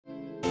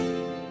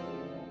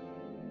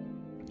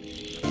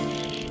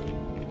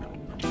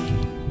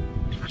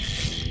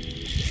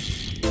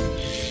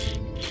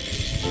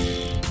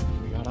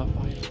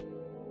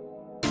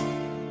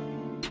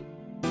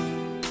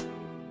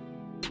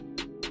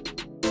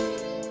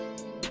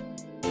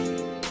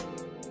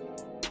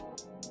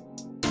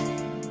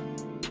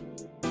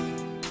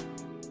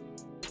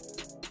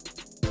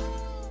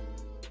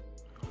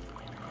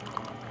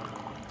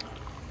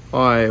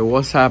Alright,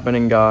 what's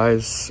happening,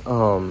 guys?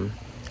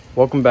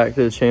 Welcome back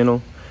to the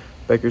channel,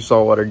 Baker's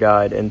Saltwater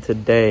Guide, and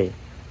today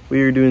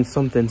we are doing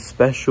something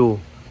special.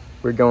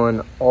 We're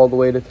going all the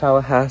way to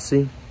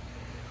Tallahassee,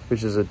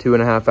 which is a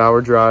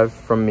 2.5-hour drive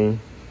from me,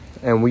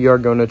 and we are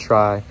going to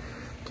try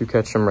to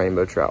catch some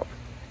rainbow trout.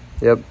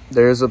 Yep,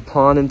 there's a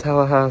pond in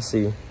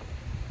Tallahassee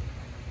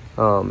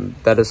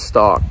that is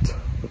stocked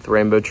with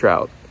rainbow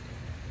trout,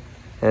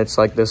 and it's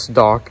like this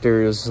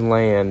doctor's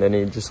land, and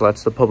he just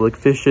lets the public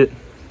fish it.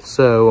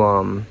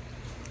 So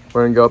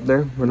we're gonna go up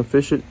there, we're gonna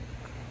fish it,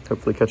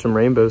 hopefully catch some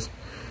rainbows.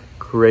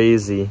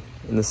 Crazy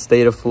in the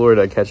state of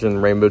Florida catching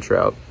rainbow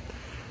trout.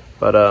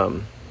 But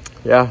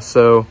yeah,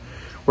 so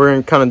we're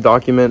gonna kind of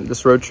document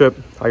this road trip.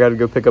 I gotta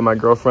go pick up my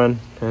girlfriend,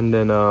 and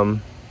then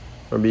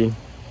we'll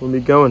be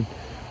going.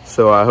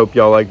 So I hope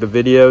y'all like the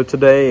video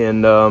today,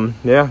 and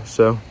yeah,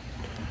 so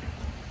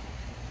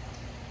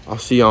I'll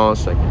see y'all in a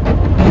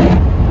second.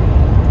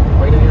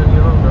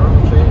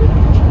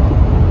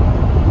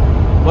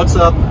 What's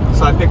up?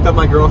 So I picked up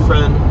my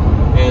girlfriend,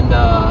 and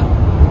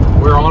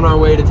we're on our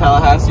way to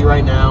Tallahassee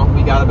right now.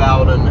 We got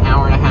about an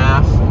hour and a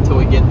half until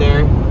we get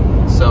there,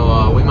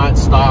 so we might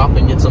stop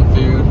and get some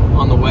food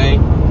on the way,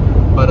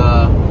 but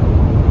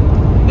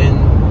then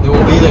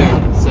we'll be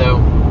there. So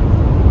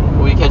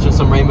we'll be catching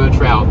some rainbow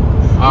trout.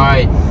 All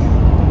right,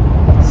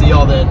 see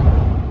y'all then.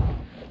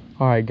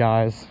 All right,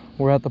 guys,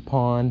 we're at the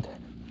pond,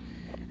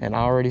 and I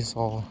already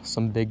saw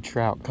some big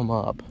trout come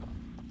up.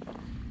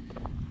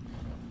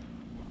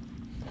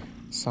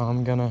 So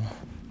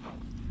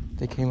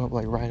they came up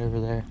like right over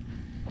there.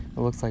 It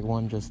looks like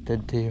one just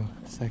did too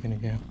a second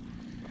ago.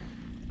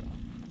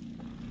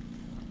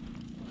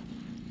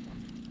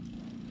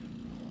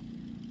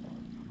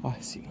 Oh,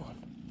 I see one.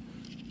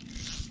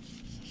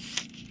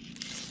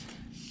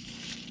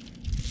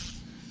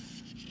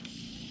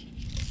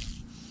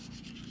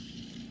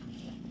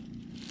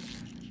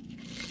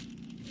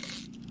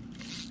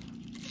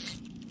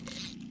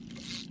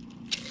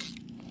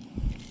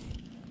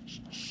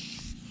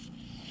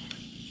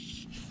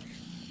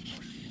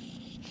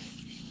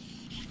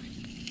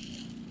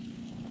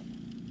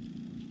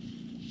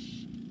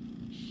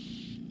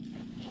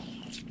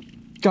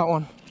 Got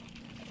one.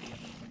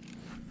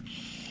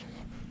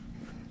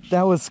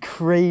 That was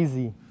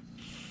crazy.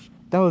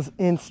 That was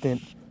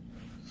instant.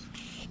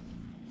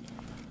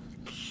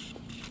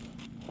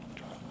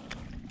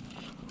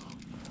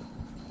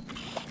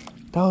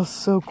 That was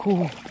so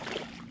cool.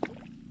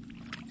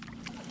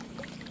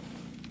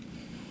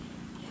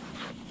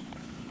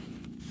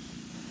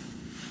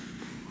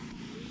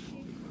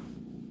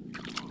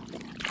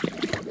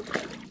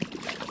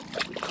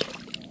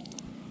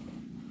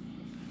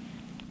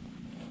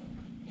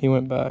 He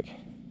went back.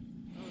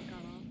 Oh, it got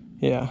off?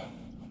 Yeah.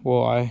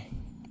 Well, I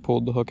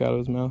pulled the hook out of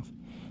his mouth.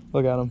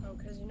 Look at him. Oh,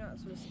 because you're not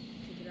supposed to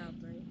pick it up,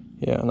 right?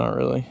 Yeah, not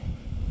really.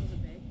 Was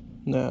it big?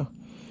 No.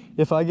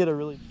 If I get a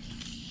really...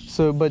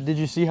 So, but did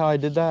you see how I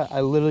did that?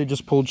 I literally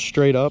just pulled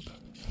straight up.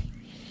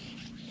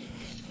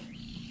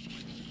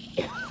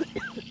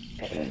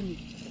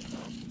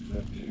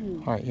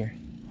 All right, here.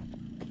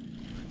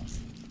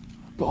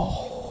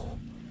 Oh.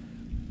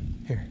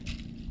 Here.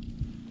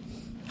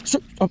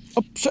 Strip, up,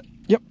 strip.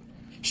 Yep.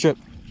 Strip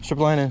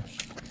line in.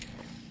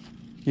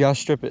 You gotta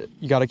strip it.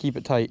 You gotta keep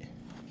it tight.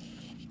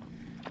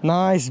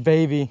 Nice,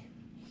 baby.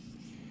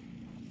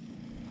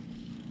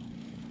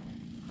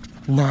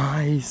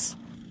 Nice.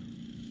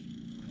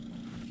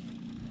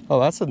 Oh,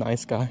 that's a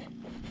nice guy.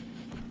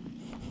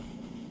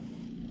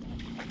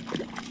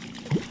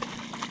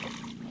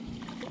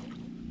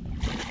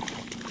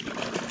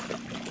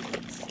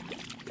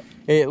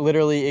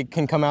 It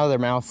can come out of their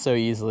mouth so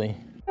easily.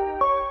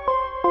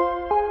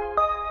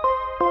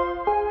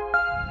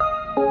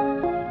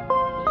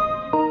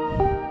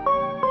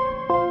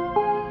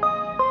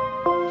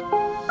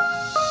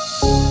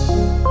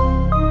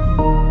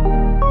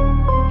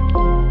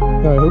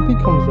 I hope he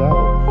comes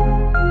out.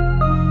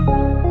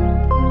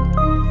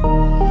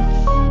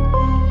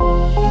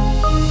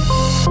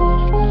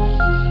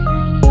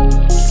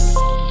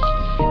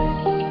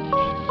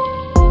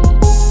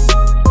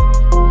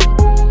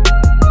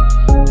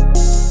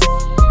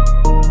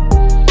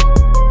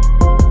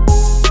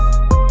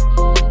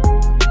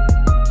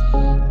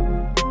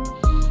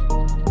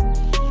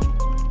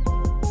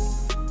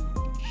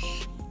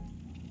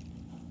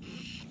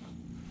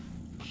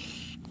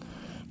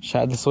 Just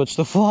had to switch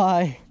the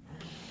fly.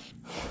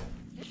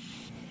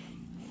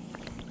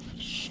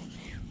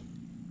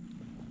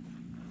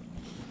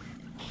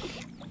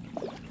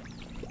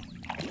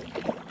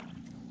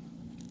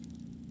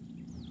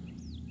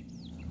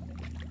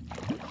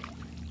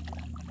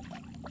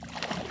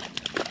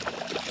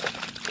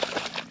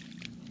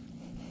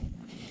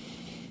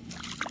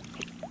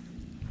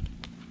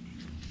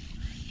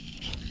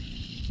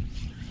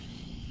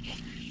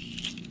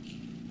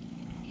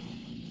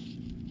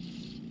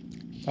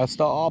 That's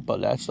the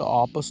oppa. That's the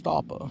oppa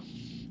stopper.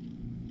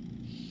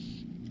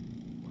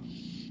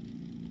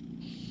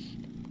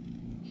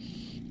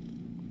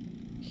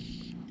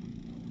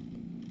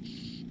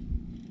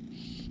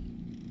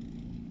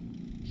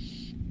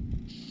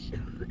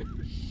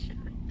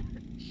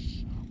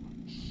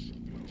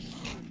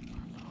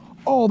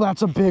 Oh,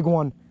 that's a big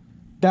one.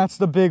 That's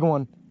the big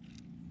one.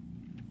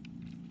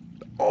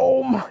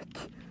 Oh my.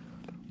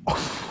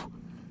 Oh,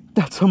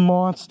 that's a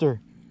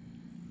monster.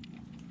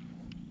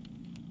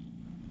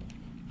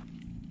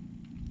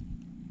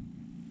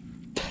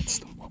 That's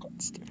the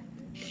monster.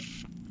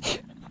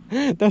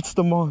 That's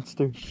the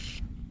monster.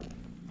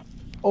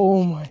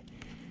 Oh my.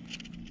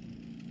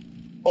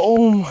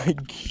 Oh my.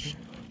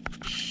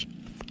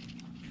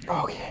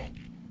 Okay.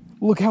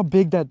 Look how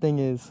big that thing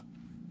is.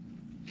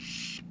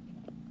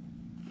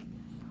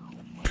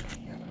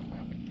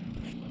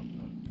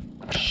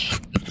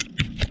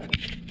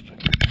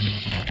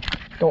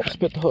 Don't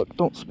spit the hook.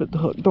 Don't spit the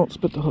hook. Don't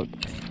spit the hook.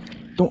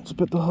 Don't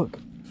spit the hook.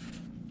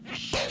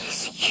 That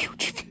is a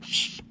huge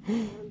fish.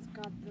 One's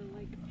got the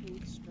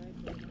pink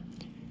stripe.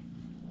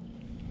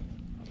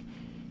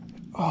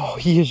 Oh,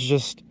 he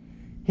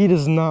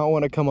does not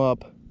want to come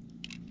up.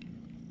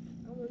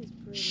 That one's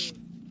pretty.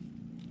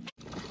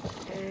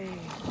 Hey.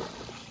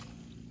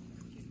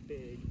 He's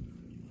big.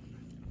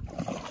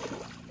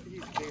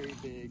 He's very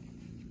big.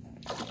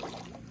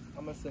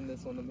 I'm gonna send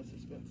this one to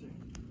Mr. Spencer.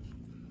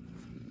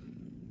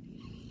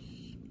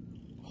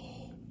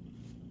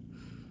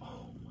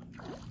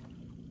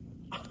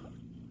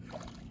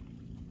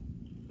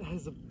 That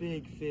is a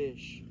big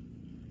fish.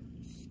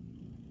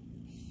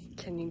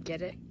 Can you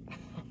get it?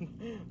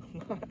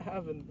 I'm not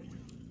having.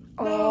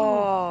 Oh.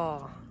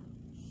 No.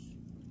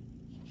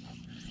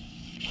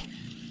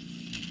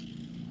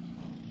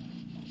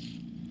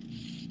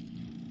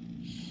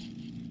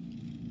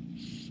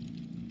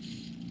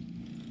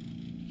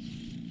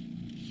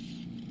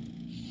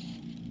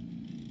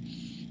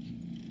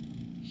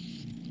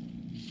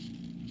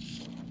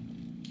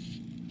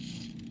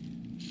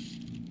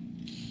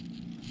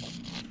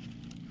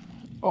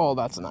 Oh,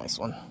 that's a nice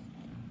one.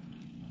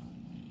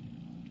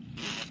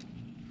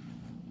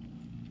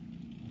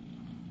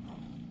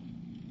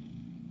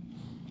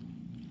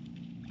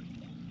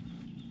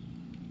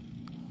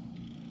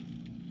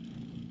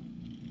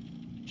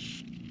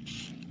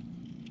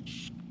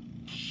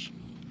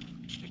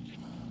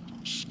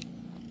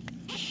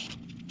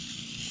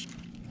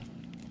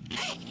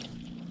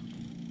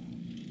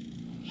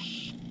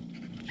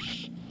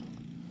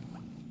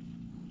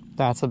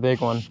 That's a big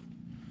one.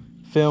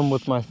 Film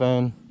with my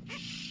phone.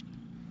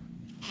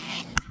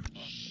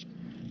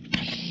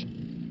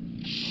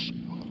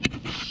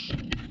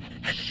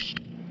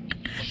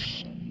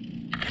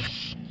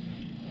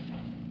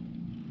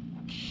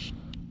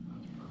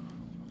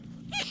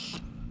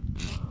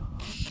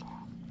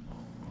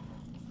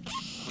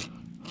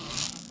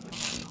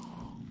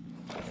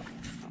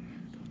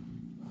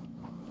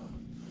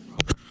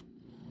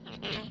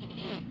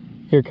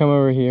 Here, come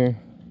over here.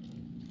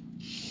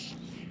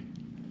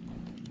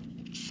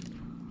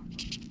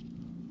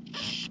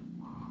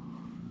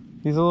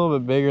 He's a little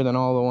bit bigger than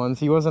all the ones.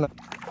 He wasn't. I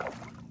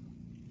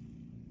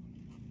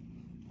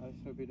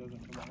just hope he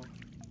doesn't come out.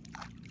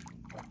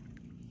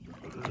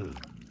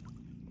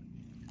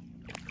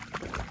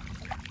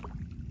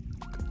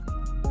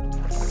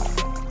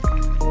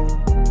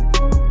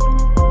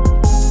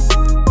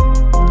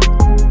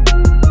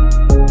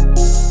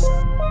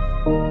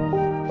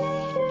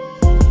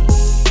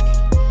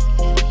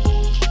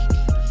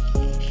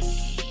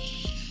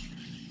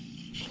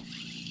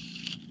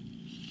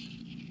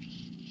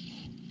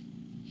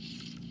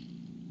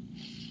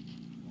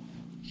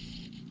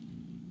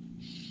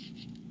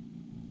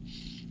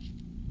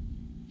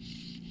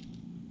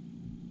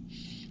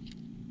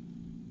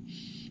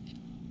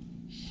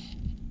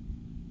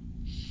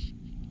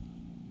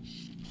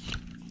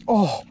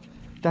 Oh,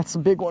 that's a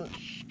big one.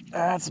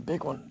 That's a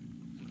big one.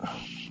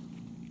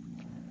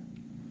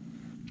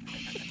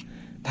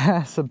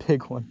 That's a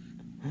big one.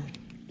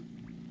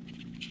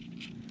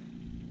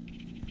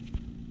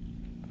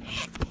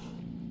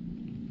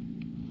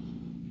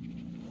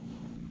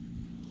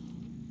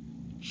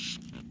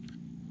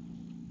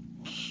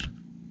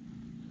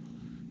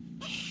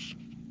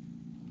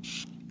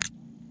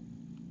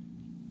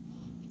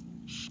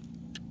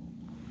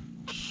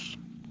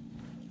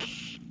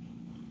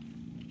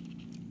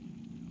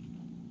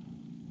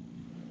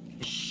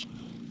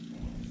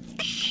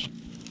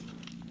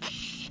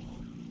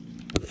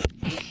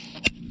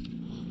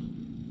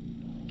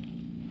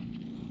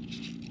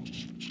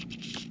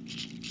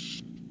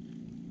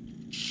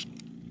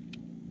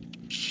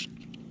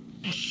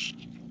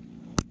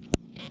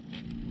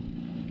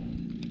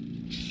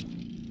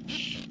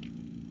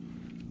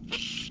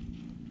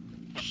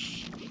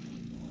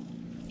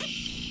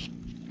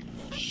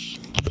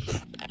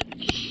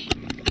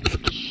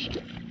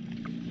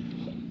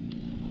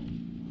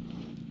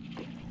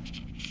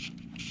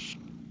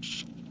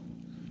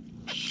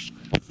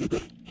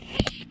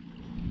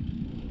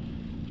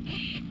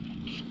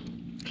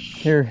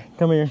 Here,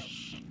 come here.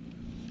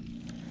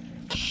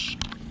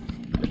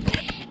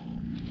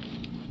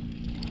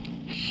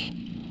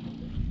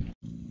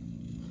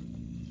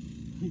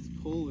 He's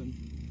pulling.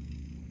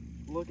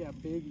 Look how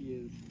big he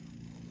is.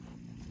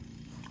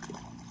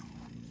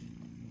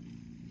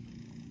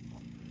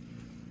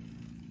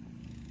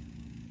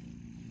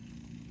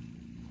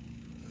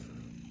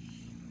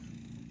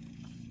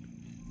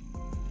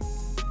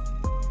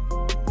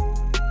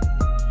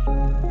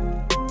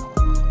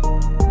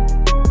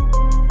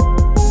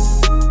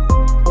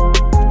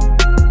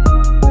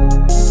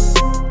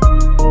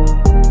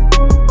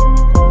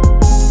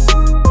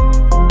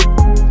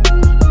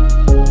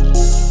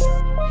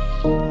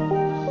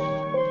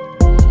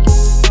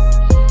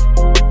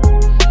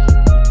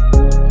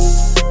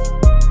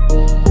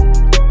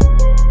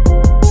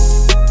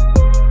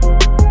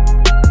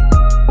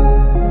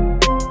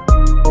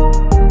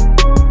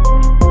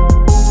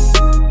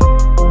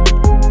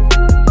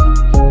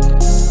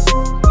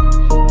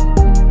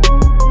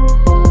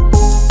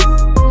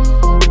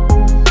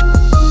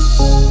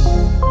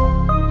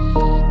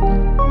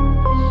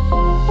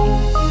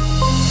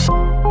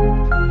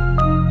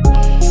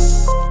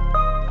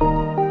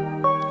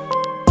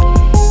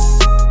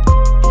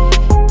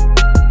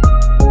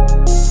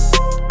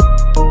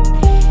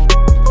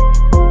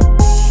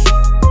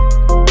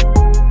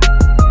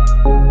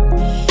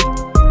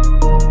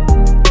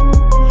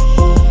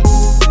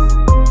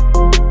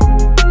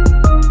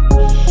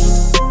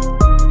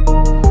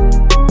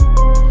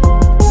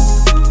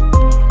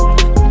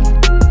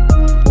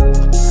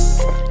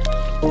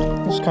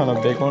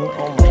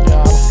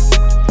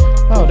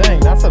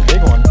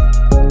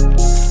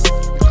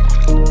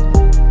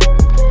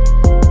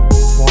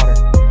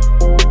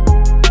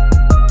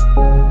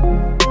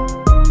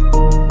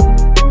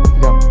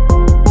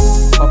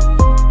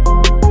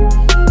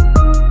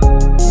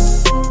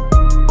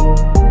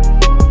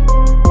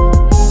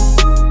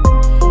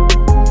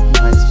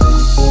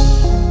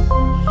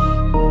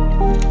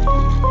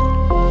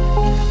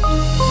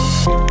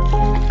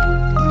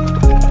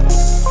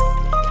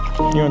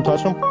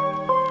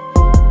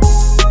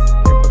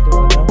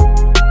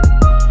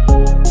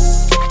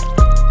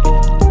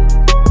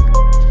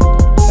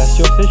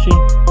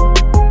 fishy.